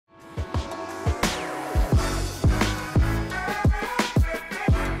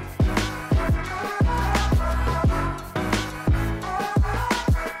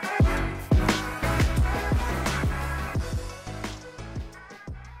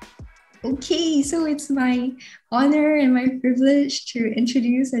Okay, so it's my honor and my privilege to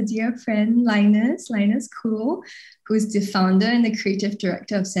introduce a dear friend, Linus Koh, who's the founder and the creative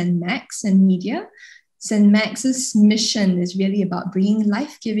director of St. Max and Media. St. Max's mission is really about bringing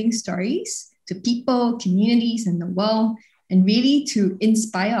life-giving stories to people, communities, and the world, and really to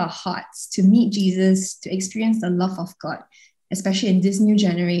inspire our hearts to meet Jesus, to experience the love of God, especially in this new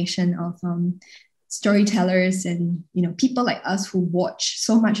generation of storytellers and people like us who watch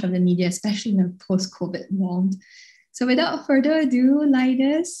so much of the media, especially in the post-COVID world. So without further ado,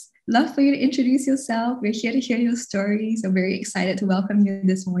 Linus, love for you to introduce yourself. We're here to hear your story. So very excited to welcome you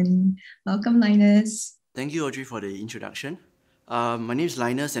this morning. Welcome, Linus. Thank you, Audrey, for the introduction. My name is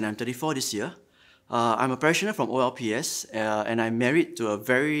Linus and I'm 34 this year. I'm a parishioner from OLPS and I'm married to a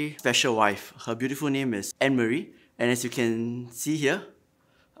very special wife. Her beautiful name is Anne-Marie, and as you can see here,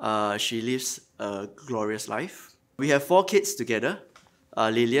 she lives a glorious life. We have 4 kids together,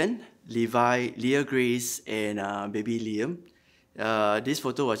 Lillian, Levi, Leah Grace, and baby Liam. This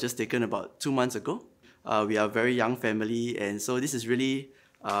photo was just taken about 2 months ago. We are a very young family, and so this is really,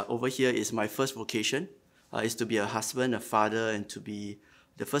 over here is my first vocation, is to be a husband, a father, and to be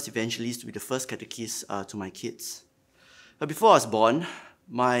the first evangelist, to be the first catechist to my kids. But before I was born,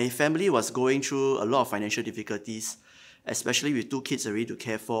 my family was going through a lot of financial difficulties, especially with 2 kids already to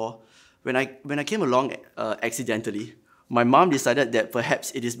care for. When I came along accidentally, my mom decided that perhaps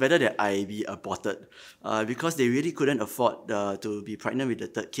it is better that I be aborted because they really couldn't afford to be pregnant with the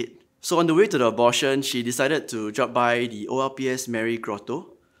 3rd kid. So on the way to the abortion, she decided to drop by the OLPS Mary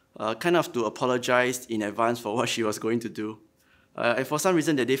Grotto, kind of to apologize in advance for what she was going to do. And for some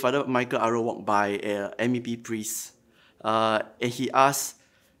reason that day, Father Michael Arrow walked by, a MEP priest, and he asked,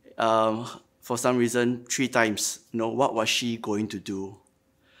 for some reason, 3 times, what was she going to do?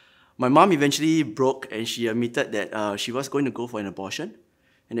 My mom eventually broke and she admitted that she was going to go for an abortion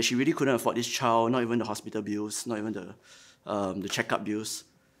and that she really couldn't afford this child, not even the hospital bills, not even the checkup bills.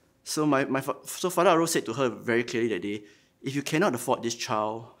 So so Father Arrow said to her very clearly that day, if you cannot afford this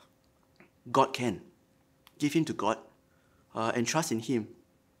child, God can. Give him to God and trust in him.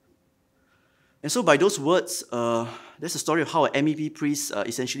 And so by those words, there's a story of how an MEP priest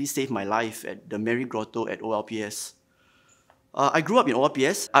essentially saved my life at the Mary Grotto at OLPS. I grew up in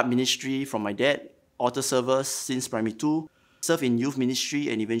OLPS, art ministry from my dad, altar service since primary 2, served in youth ministry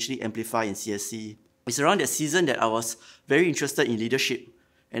and eventually Amplify in CSC. It's around that season that I was very interested in leadership,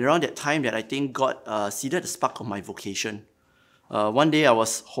 and around that time that I think God seeded the spark of my vocation. One day I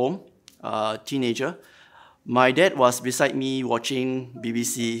was home, teenager. My dad was beside me watching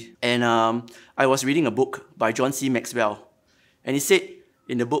BBC, and I was reading a book by John C. Maxwell. And he said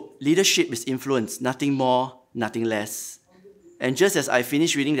in the book, leadership is influence, nothing more, nothing less. And just as I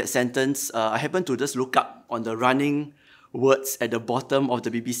finished reading that sentence, I happened to just look up on the running words at the bottom of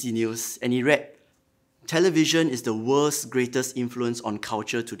the BBC News, and he read, television is the world's greatest influence on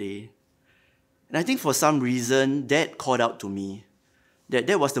culture today. And I think for some reason, that called out to me.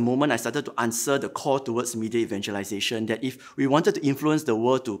 That was the moment I started to answer the call towards media evangelization, that if we wanted to influence the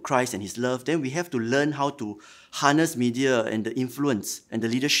world to Christ and his love, then we have to learn how to harness media and the influence and the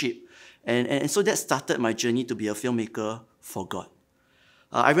leadership. And so that started my journey to be a filmmaker for God.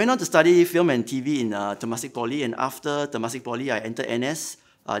 I went on to study film and TV in Temasek Poly, and after Temasek Poly, I entered NS.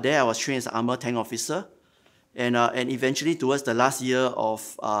 There I was trained as an armor tank officer. And eventually, towards the last year of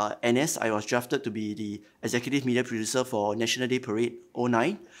NS, I was drafted to be the executive media producer for National Day Parade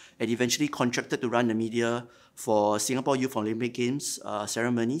 09, and eventually contracted to run the media for Singapore Youth Olympic Games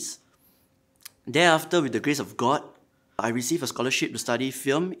ceremonies. Thereafter, with the grace of God, I received a scholarship to study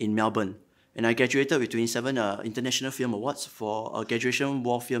film in Melbourne, and I graduated with 27 International Film Awards for a graduation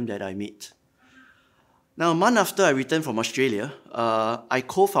wall film that I made. Now, a month after I returned from Australia, I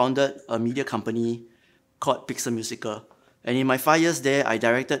co-founded a media company called Pixel Musical. And in my 5 years there, I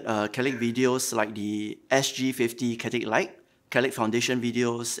directed Catholic videos like the SG50 Catholic Light, Catholic Foundation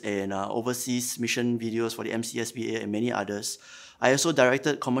videos, and overseas mission videos for the MCSBA and many others. I also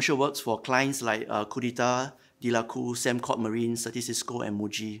directed commercial works for clients like Kudita, Dilaku, Semcott Marine, Certis Cisco, and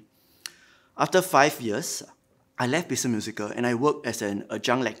Muji. After 5 years, I left Pixel Musical and I worked as an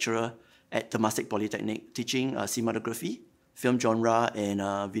adjunct lecturer at Temasek Polytechnic, teaching cinematography, film genre, and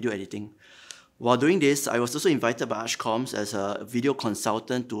video editing. While doing this, I was also invited by Archcoms as a video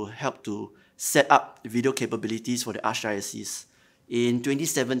consultant to help to set up video capabilities for the Archdiocese. In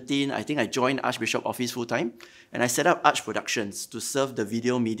 2017, I think I joined Archbishop Office full-time, and I set up Arch Productions to serve the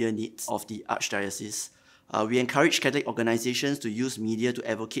video media needs of the Archdiocese. We encourage Catholic organizations to use media to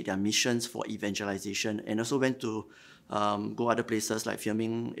advocate their missions for evangelization, and also went to go other places like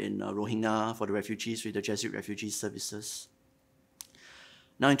filming in Rohingya for the refugees with the Jesuit Refugee Services.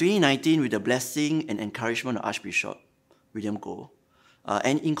 Now in 2019, with the blessing and encouragement of Archbishop William Koh,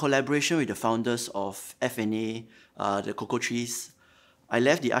 and in collaboration with the founders of FNA, the Cocoa Trees, I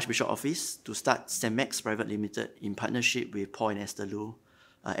left the Archbishop office to start SyncID Private Limited in partnership with Paul and Esther Lu,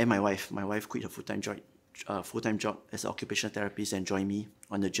 and my wife. My wife quit her full-time job as an occupational therapist and joined me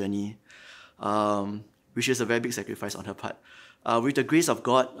on the journey, which is a very big sacrifice on her part. With the grace of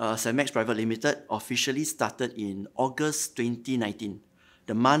God, SyncID Private Limited officially started in August 2019,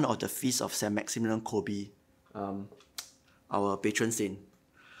 the month of the feast of Saint Maximilian Kolbe, our patron saint.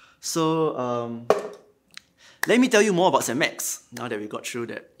 So let me tell you more about SyncID now that we got through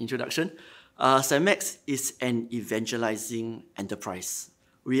that introduction. SyncID is an evangelizing enterprise.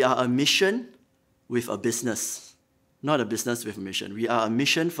 We are a mission with a business, not a business with a mission. We are a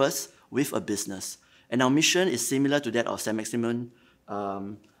mission first with a business. And our mission is similar to that of Saint Maximilian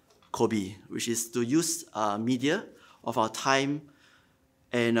Kolbe, which is to use media of our time.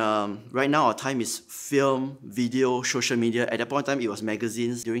 And right now our time is film, video, social media. At that point in time, it was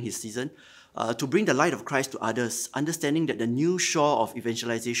magazines during his season. To bring the light of Christ to others, understanding that the new shore of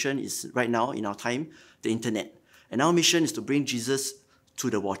evangelization is right now in our time, the internet. And our mission is to bring Jesus to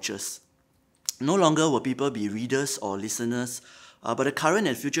the watchers. No longer will people be readers or listeners, but the current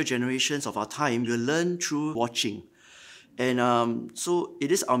and future generations of our time will learn through watching. And so it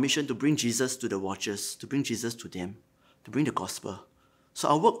is our mission to bring Jesus to the watchers, to bring Jesus to them, to bring the gospel. So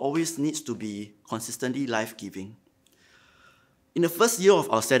our work always needs to be consistently life-giving. In the first year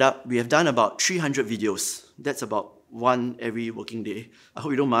of our setup, we have done about 300 videos. That's about one every working day. I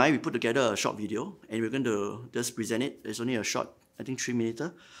hope you don't mind. We put together a short video, and we're going to just present it. It's only a short, I think 3 minutes.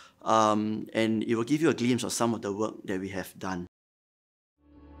 And it will give you a glimpse of some of the work that we have done.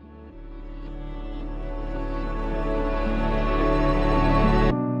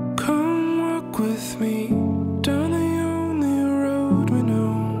 Come walk with me down the only road we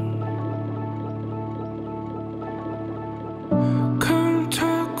know. Come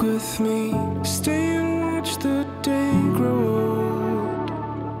talk with me, stay and watch the day grow old.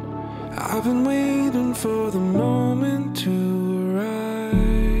 I've been waiting for the moment to arrive.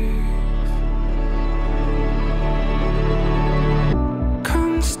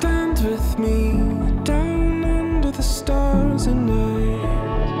 Come stand with me down under the stars at night.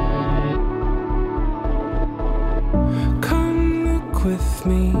 Come look with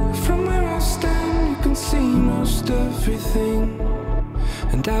me from where I stand, you can see most everything.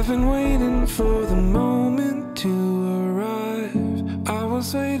 And I've been waiting for the moment to arrive. I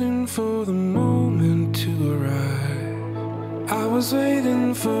was waiting for the moment to arrive. I was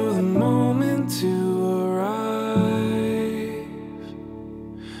waiting for the moment to arrive.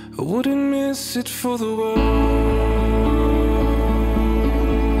 I wouldn't miss it for the world.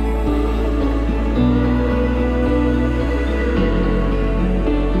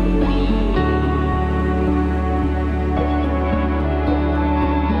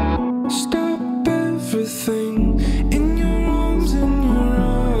 In your arms, in your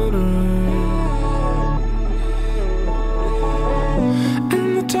honor,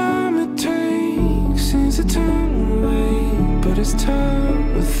 and the time it takes seems to turn away, but it's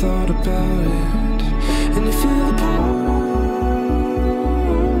time we thought about it, and you feel the pull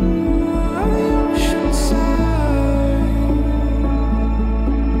of the ocean side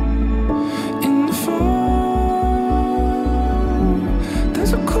in the fall.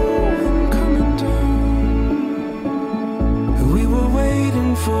 There's a cool wind coming down.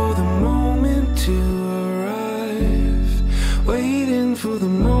 For the moment to arrive, waiting for the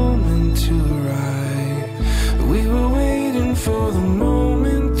moment to arrive. We were waiting for the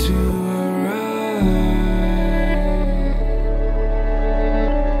moment to arrive,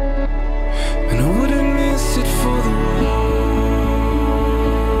 and I wouldn't miss it for the world.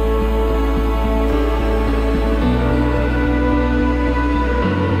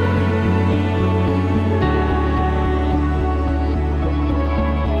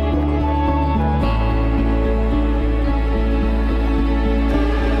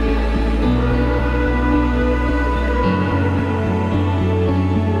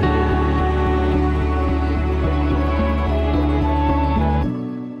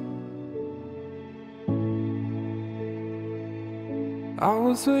 I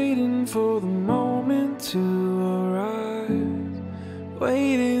was waiting for the moment to arrive,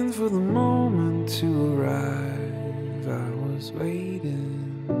 waiting for the moment to arrive. I was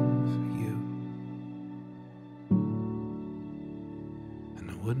waiting for you, and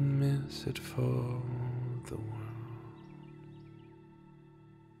I wouldn't miss it for the world.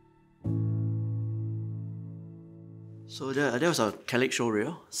 So that was a Catholic show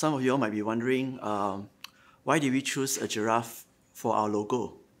reel. Some of you all might be wondering, why did we choose a giraffe for our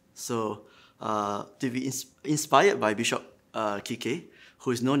logo? So to be inspired by Bishop Kike,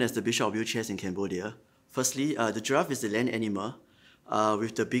 who is known as the Bishop of Wheelchairs in Cambodia, firstly, the giraffe is the land animal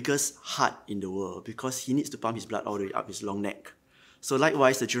with the biggest heart in the world because he needs to pump his blood all the way up his long neck. So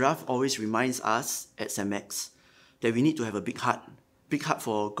likewise, the giraffe always reminds us at SyncID that we need to have a big heart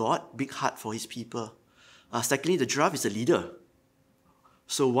for God, big heart for his people. Secondly, the giraffe is a leader.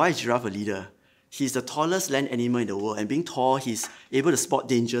 So why is giraffe a leader? He's the tallest land animal in the world, and being tall, he's able to spot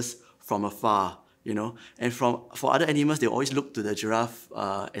dangers from afar, you know. And for other animals, they always look to the giraffe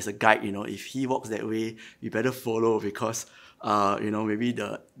as a guide, you know. If he walks that way, we better follow because, maybe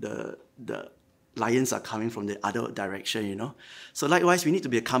the lions are coming from the other direction, you know. So likewise, we need to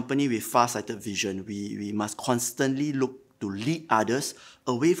be a company with far-sighted vision. We must constantly look to lead others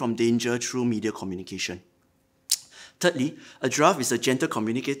away from danger through media communication. Thirdly, a giraffe is a gentle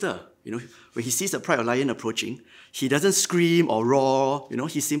communicator. You know, when he sees a pride of lion approaching, he doesn't scream or roar. You know,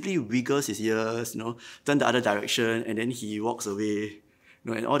 he simply wiggles his ears, you know, turn the other direction, and then he walks away. You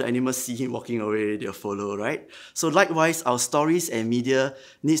know, and all the animals see him walking away, they'll follow, right? So likewise, our stories and media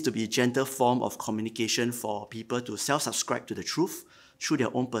needs to be a gentle form of communication for people to self-subscribe to the truth through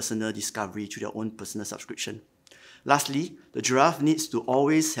their own personal discovery, through their own personal subscription. Lastly, the giraffe needs to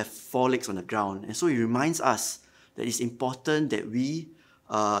always have 4 legs on the ground, and so it reminds us that it's important that we,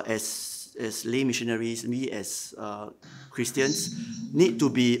 as lay missionaries, we as Christians, need to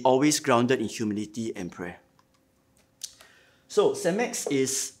be always grounded in humility and prayer. So, SyncID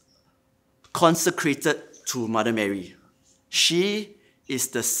is consecrated to Mother Mary. She is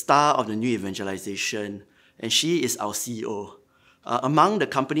the star of the new evangelization, and she is our CEO. Among the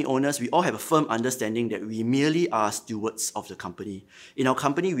company owners, we all have a firm understanding that we merely are stewards of the company. In our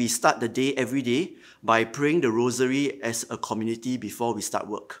company, we start the day every day by praying the rosary as a community before we start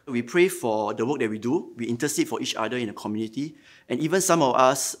work. We pray for the work that we do, we intercede for each other in the community, and even some of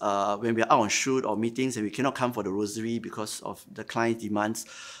us, when we are out on shoot or meetings and we cannot come for the rosary because of the client's demands,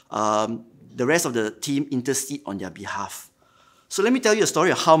 the rest of the team intercede on their behalf. So let me tell you a story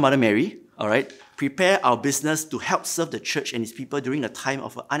of how Mother Mary, all right, prepare our business to help serve the church and its people during a time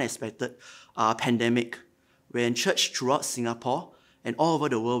of an unexpected pandemic when church throughout Singapore and all over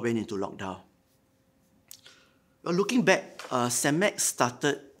the world went into lockdown. Well, looking back, SyncID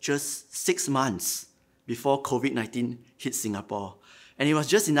started just 6 months before COVID-19 hit Singapore. And it was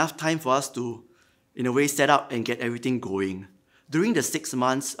just enough time for us to, in a way, set up and get everything going. During the 6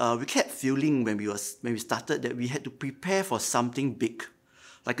 months, we kept feeling when we started that we had to prepare for something big.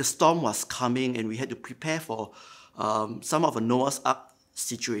 Like a storm was coming and we had to prepare for some of a Noah's Ark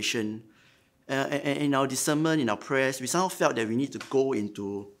situation. In our discernment, in our prayers, we somehow felt that we need to go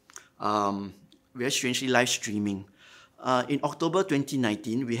into, very strangely, live streaming. In October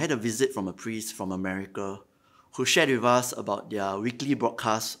 2019, we had a visit from a priest from America who shared with us about their weekly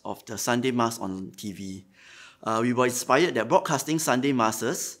broadcast of the Sunday Mass on TV. We were inspired that broadcasting Sunday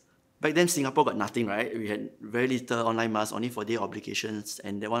Masses, back then Singapore got nothing, right? We had very little online mass, only for day obligations,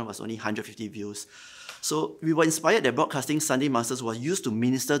 and that one was only 150 views. So we were inspired that broadcasting Sunday Masses was used to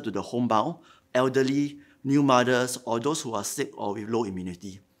minister to the homebound, elderly, new mothers, or those who are sick or with low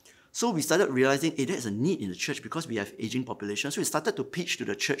immunity. So we started realizing, hey, there's a need in the church because we have aging population. So we started to pitch to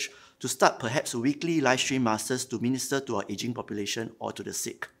the church to start perhaps weekly live stream masses to minister to our aging population or to the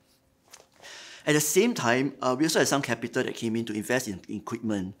sick. At the same time, we also had some capital that came in to invest in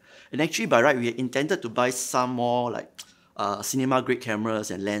equipment. And actually, by right, we had intended to buy some more like cinema-grade cameras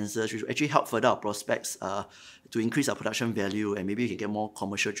and lenses, which will actually help further our prospects to increase our production value and maybe we can get more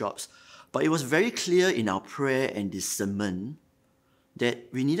commercial jobs. But it was very clear in our prayer and discernment that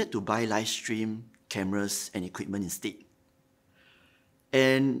we needed to buy live stream cameras and equipment instead.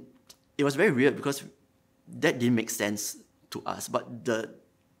 And it was very weird because that didn't make sense to us, but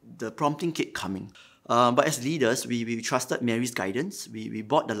the prompting kept coming. But as leaders, we trusted Mary's guidance. We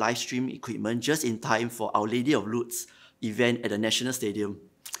bought the live stream equipment just in time for Our Lady of Lourdes event at the National Stadium.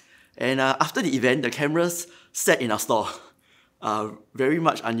 And after the event, the cameras sat in our store, very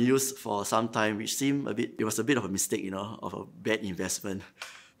much unused for some time, which seemed it was a bit of a mistake, of a bad investment.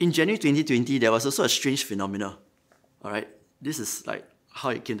 In January 2020, there was also a strange phenomenon. All right, this is like how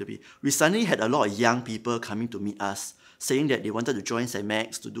it came to be. We suddenly had a lot of young people coming to meet us, saying that they wanted to join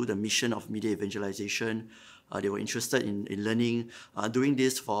SyncID to do the mission of media evangelization. They were interested in learning. Doing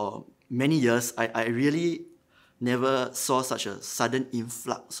this for many years, I really never saw such a sudden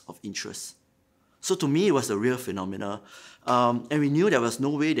influx of interest. So to me, it was a real phenomenon. And we knew there was no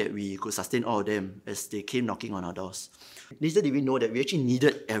way that we could sustain all of them as they came knocking on our doors. Neither did we know that we actually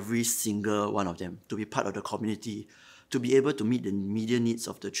needed every single one of them to be part of the community, to be able to meet the media needs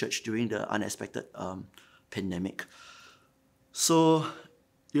of the church during the unexpected pandemic. So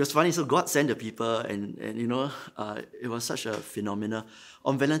it was funny. So God sent the people, and it was such a phenomenon.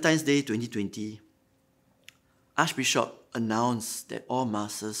 On Valentine's Day 2020, Archbishop announced that all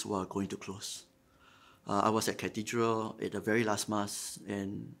masses were going to close. I was at Cathedral at the very last mass,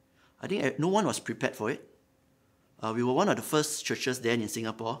 and I think no one was prepared for it. We were one of the first churches then in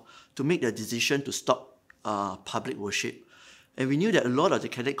Singapore to make the decision to stop public worship. And we knew that a lot of the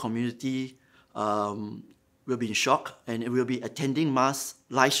Catholic community will be in shock, and will be attending Mass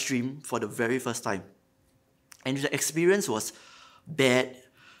live stream for the very first time. And the experience was bad.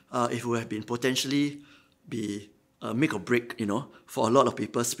 It would have been potentially make or break, for a lot of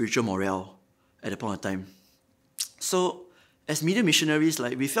people's spiritual morale at the point of time. So as media missionaries,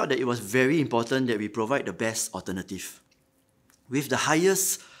 we felt that it was very important that we provide the best alternative with the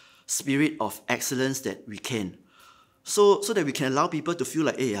highest spirit of excellence that we can. So that we can allow people to feel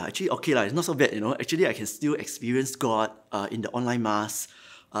like, hey, actually, okay, it's not so bad, Actually, I can still experience God in the online Mass.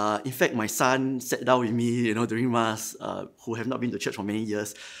 In fact, my son sat down with me, during Mass, who have not been to church for many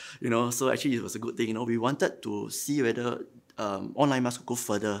years, So actually, it was a good thing. We wanted to see whether online Mass could go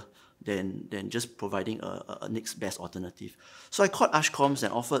further than just providing a next best alternative. So I called Archcoms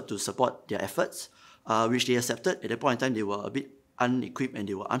and offered to support their efforts, which they accepted. At that point in time, they were a bit unequipped and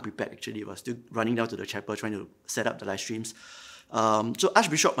they were unprepared. Actually, they were still running down to the chapel trying to set up the live streams. So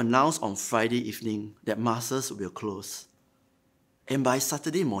Archbishop announced on Friday evening that masses will close. And by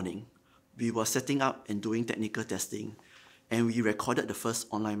Saturday morning, we were setting up and doing technical testing, and we recorded the first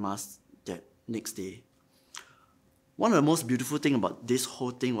online mass that next day. One of the most beautiful things about this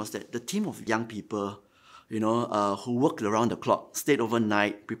whole thing was that the team of young people, who worked around the clock, stayed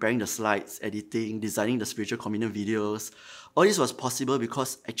overnight, preparing the slides, editing, designing the spiritual communion videos. All this was possible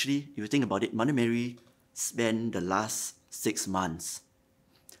because actually, if you think about it, Mother Mary spent the last 6 months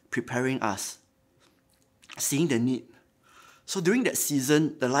preparing us, seeing the need. So during that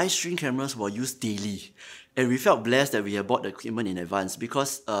season, the live stream cameras were used daily. And we felt blessed that we had bought the equipment in advance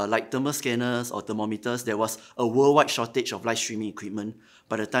because like thermal scanners or thermometers, there was a worldwide shortage of live streaming equipment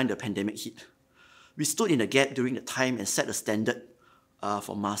by the time the pandemic hit. We stood in the gap during the time and set a standard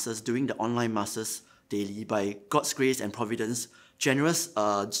for masses during the online masses daily. By God's grace and providence, generous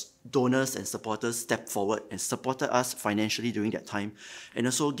donors and supporters stepped forward and supported us financially during that time, and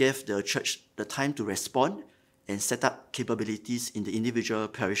also gave the church the time to respond and set up capabilities in the individual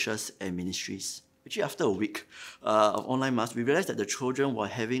parishes and ministries. Actually, after a week of online mass, we realized that the children were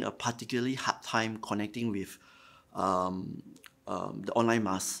having a particularly hard time connecting with the online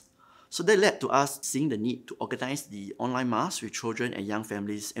mass. So that led to us seeing the need to organize the online mass with children and young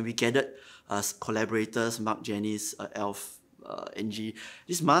families, and we gathered as collaborators, Mark, Janice, Elf, NG.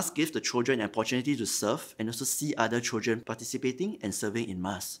 This mass gave the children an opportunity to serve and also see other children participating and serving in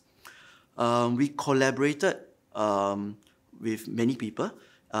mass. We collaborated with many people,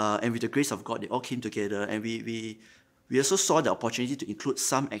 and with the grace of God, they all came together, and we also saw the opportunity to include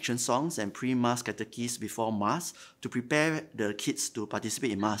some action songs and pre-mass catechesis before mass to prepare the kids to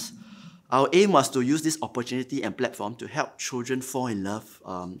participate in mass. Our aim was to use this opportunity and platform to help children fall in love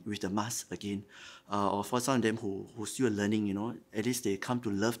with the mass again. Or for some of them who still are learning, at least they come to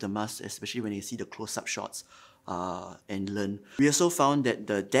love the mass, especially when they see the close-up shots and learn. We also found that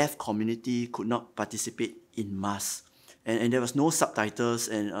the deaf community could not participate in mass. And there was no subtitles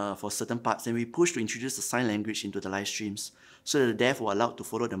for certain parts, and we pushed to introduce the sign language into the live streams so that the deaf were allowed to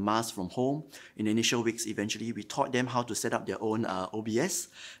follow the mass from home. In the initial weeks, eventually, we taught them how to set up their own OBS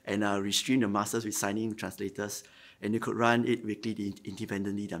and restream the masses with signing translators, and they could run it weekly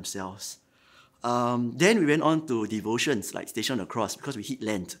independently themselves. Then we went on to devotions like Station on the Cross because we hit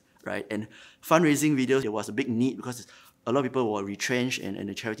Lent, right? And fundraising videos, there was a big need because a lot of people were retrenched and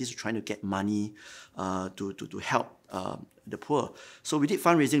the charities were trying to get money to help the poor. So we did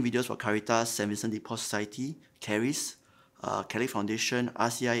fundraising videos for Caritas, St. Vincent de Paul Society, Caris, Catholic Foundation,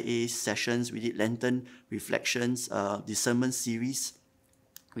 RCIA sessions. We did Lenten reflections, discernment series.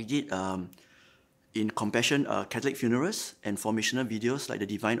 We did in Compassion Catholic funerals and formational videos like the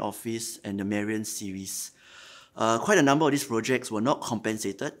Divine Office and the Marian series. Quite a number of these projects were not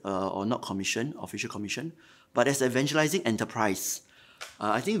compensated or not commissioned, official commission, but as an evangelizing enterprise,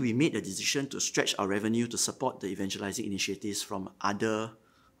 I think we made the decision to stretch our revenue to support the evangelizing initiatives from other,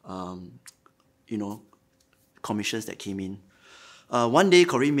 commissions that came in. One day,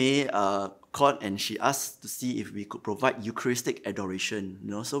 Corrie May called and she asked to see if we could provide Eucharistic adoration.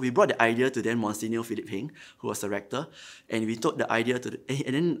 So we brought the idea to then Monsignor Philip Heng, who was the rector, and we took the idea to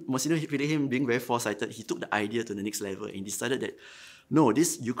and then Monsignor Philip Heng, being very foresighted, he took the idea to the next level and decided that no,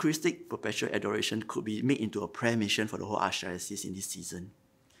 this Eucharistic perpetual adoration could be made into a prayer mission for the whole Archdiocese in this season.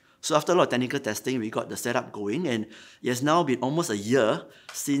 So after a lot of technical testing, we got the setup going, and it has now been almost a year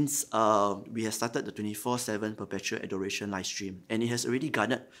since we have started the 24/7 Perpetual Adoration live stream, and it has already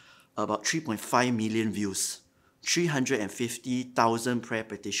garnered about 3.5 million views, 350,000 prayer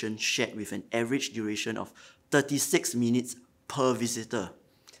petitions shared with an average duration of 36 minutes per visitor,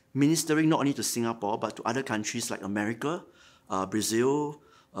 ministering not only to Singapore but to other countries like America, Brazil,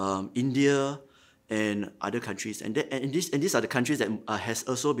 India, and other countries. And these are the countries that has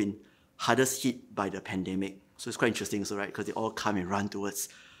also been hardest hit by the pandemic. So it's quite interesting, so right, because they all come and run towards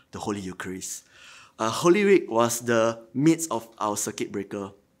the Holy Eucharist. Holy Week was the midst of our circuit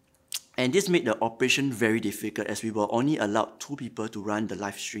breaker. And this made the operation very difficult as we were only allowed 2 people to run the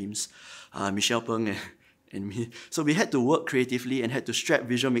live streams, Michelle Peng and me. So we had to work creatively and had to strap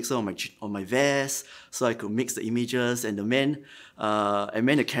visual mixer on my vest so I could mix the images, and I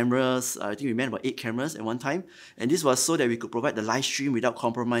man the cameras. I think we manned about 8 cameras at one time. And this was so that we could provide the live stream without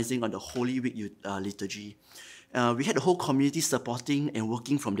compromising on the Holy Week liturgy. We had the whole community supporting and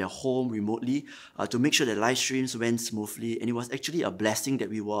working from their home remotely to make sure that live streams went smoothly. And it was actually a blessing that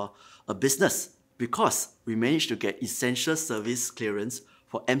we were a business, because we managed to get essential service clearance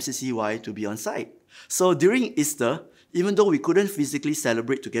for MCCY to be on site. So during Easter, even though we couldn't physically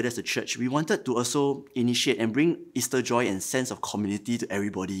celebrate together as a church, we wanted to also initiate and bring Easter joy and sense of community to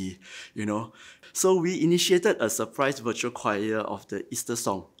everybody, you know. So we initiated a surprise virtual choir of the Easter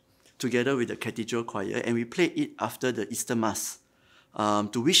song together with the cathedral choir, and we played it after the Easter Mass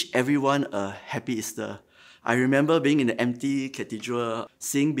to wish everyone a happy Easter. I remember being in the empty cathedral,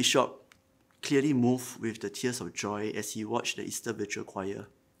 seeing Bishop clearly move with the tears of joy as he watched the Easter virtual choir.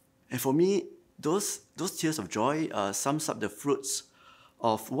 And for me, those tears of joy sums up the fruits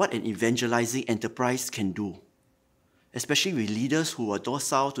of what an evangelizing enterprise can do, especially with leaders who are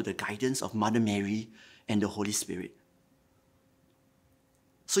docile to the guidance of Mother Mary and the Holy Spirit.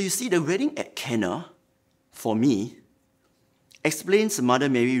 So you see, the wedding at Cana, for me, explains Mother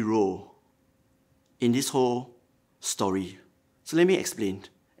Mary's role in this whole story. So let me explain.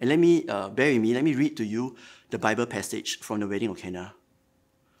 And bear with me, let me read to you the Bible passage from the wedding of Cana.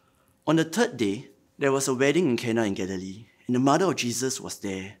 On the 3rd day, there was a wedding in Cana in Galilee, and the mother of Jesus was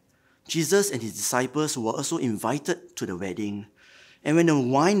there. Jesus and his disciples were also invited to the wedding. And when the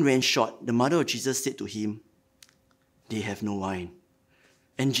wine ran short, the mother of Jesus said to him, "They have no wine."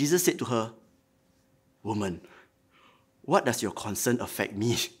 And Jesus said to her, "Woman, what does your concern affect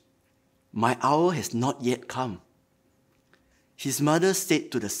me? My hour has not yet come." His mother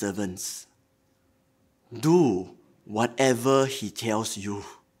said to the servants, "Do whatever he tells you."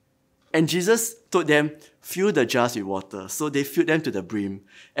 And Jesus told them, "Fill the jars with water." So they filled them to the brim.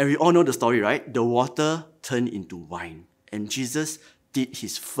 And we all know the story, right? The water turned into wine. And Jesus did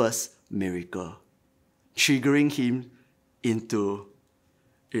his first miracle, triggering him into,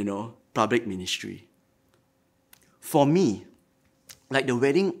 public ministry. For me, like the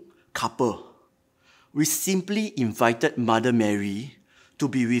wedding couple, we simply invited Mother Mary to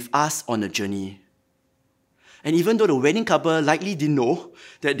be with us on a journey. And even though the wedding couple likely didn't know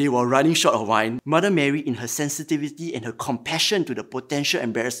that they were running short of wine, Mother Mary, in her sensitivity and her compassion to the potential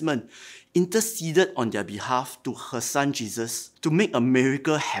embarrassment, interceded on their behalf to her son Jesus to make a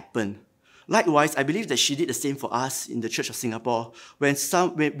miracle happen. Likewise, I believe that she did the same for us in the Church of Singapore, when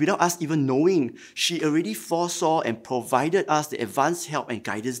without us even knowing, she already foresaw and provided us the advanced help and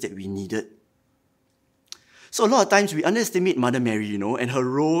guidance that we needed. So a lot of times we underestimate Mother Mary, and her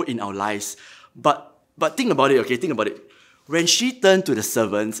role in our lives. But think about it, okay? Think about it. When she turned to the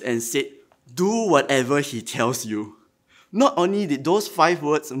servants and said, "Do whatever he tells you," not only did those 5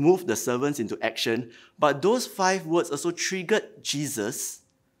 words move the servants into action, but those 5 words also triggered Jesus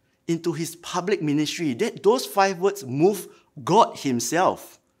into his public ministry. Those 5 words moved God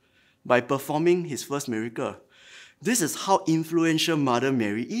himself by performing his first miracle. This is how influential Mother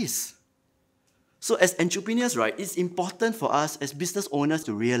Mary is. So as entrepreneurs, right, it's important for us as business owners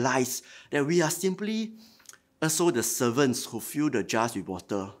to realize that we are simply also the servants who fill the jars with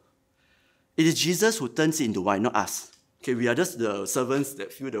water. It is Jesus who turns it into wine, not us. Okay, we are just the servants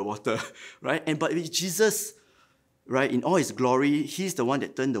that fill the water, right? But with Jesus, right, in all his glory, he's the one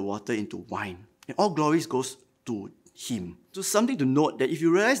that turned the water into wine. And all glory goes to him. So something to note, that if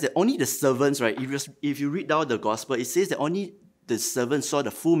you realize that only the servants, right, if you read down the gospel, it says that only the servants saw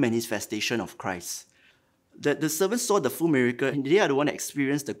the full manifestation of Christ. That the servants saw the full miracle, and they are the one that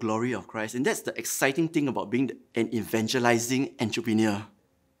experienced the glory of Christ. And that's the exciting thing about being an evangelizing entrepreneur.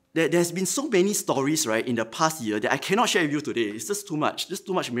 There's been so many stories, right, in the past year that I cannot share with you today. It's just too much. Just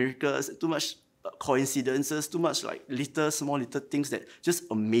too much miracles, too much coincidences, too much like small little things that just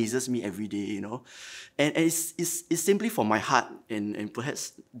amazes me every day, you know. And it's simply for my heart and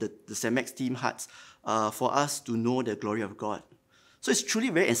perhaps the CEMEX team hearts for us to know the glory of God. So it's truly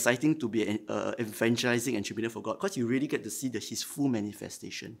very exciting to be an evangelizing entrepreneur for God, because you really get to see His full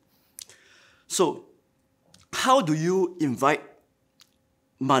manifestation. So how do you invite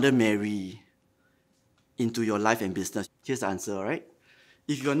Mother Mary into your life and business? Here's the answer, all right?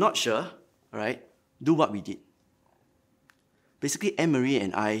 If you're not sure, all right, do what we did. Basically, Anne-Marie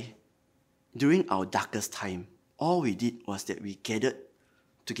and I, during our darkest time, all we did was that we gathered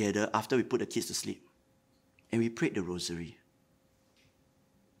together after we put the kids to sleep, and we prayed the rosary.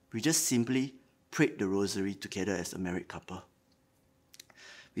 We just simply prayed the rosary together as a married couple.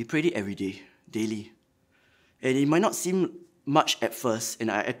 We prayed it every day, daily. And it might not seem much at first,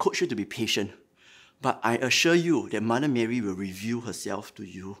 and I coach you to be patient. But I assure you that Mother Mary will reveal herself to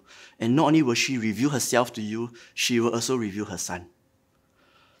you. And not only will she reveal herself to you, she will also reveal her Son.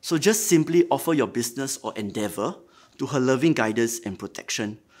 So just simply offer your business or endeavor to her loving guidance and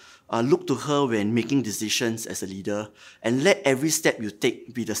protection. Look to her when making decisions as a leader, and let every step you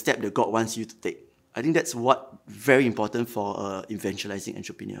take be the step that God wants you to take. I think that's very important for an evangelizing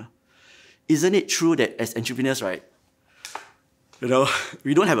entrepreneur. Isn't it true that as entrepreneurs, right, you know,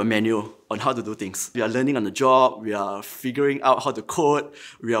 we don't have a manual on how to do things. We are learning on the job, we are figuring out how to code,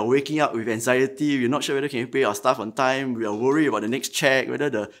 we are waking up with anxiety, we're not sure whether we can pay our staff on time, we are worried about the next check, whether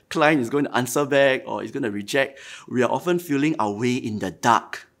the client is going to answer back or is going to reject. We are often feeling our way in the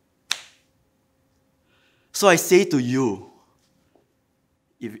dark. So I say to you,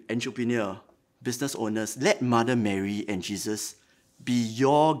 if entrepreneur, business owners, let Mother Mary and Jesus be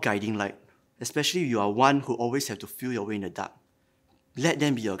your guiding light. Especially if you are one who always have to feel your way in the dark. Let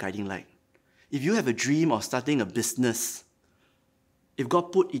them be your guiding light. If you have a dream of starting a business, if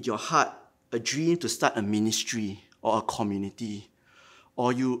God put in your heart a dream to start a ministry or a community,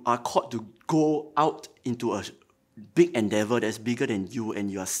 or you are called to go out into a big endeavor that's bigger than you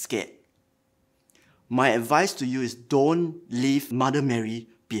and you are scared, my advice to you is don't leave Mother Mary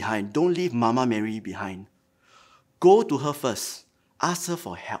behind. Don't leave Mama Mary behind. Go to her first. Ask her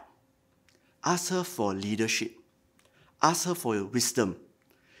for help. Ask her for leadership. Ask her for your wisdom.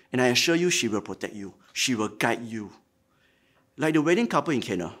 And I assure you, she will protect you. She will guide you. Like the wedding couple in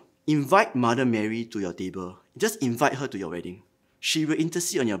Kenya, invite Mother Mary to your table. Just invite her to your wedding. She will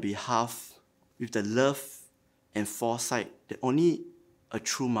intercede on your behalf with the love and foresight that only a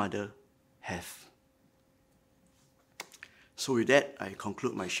true mother has. So with that, I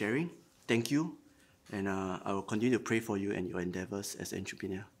conclude my sharing. Thank you. And I will continue to pray for you and your endeavors as an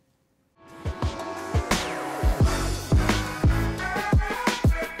entrepreneur.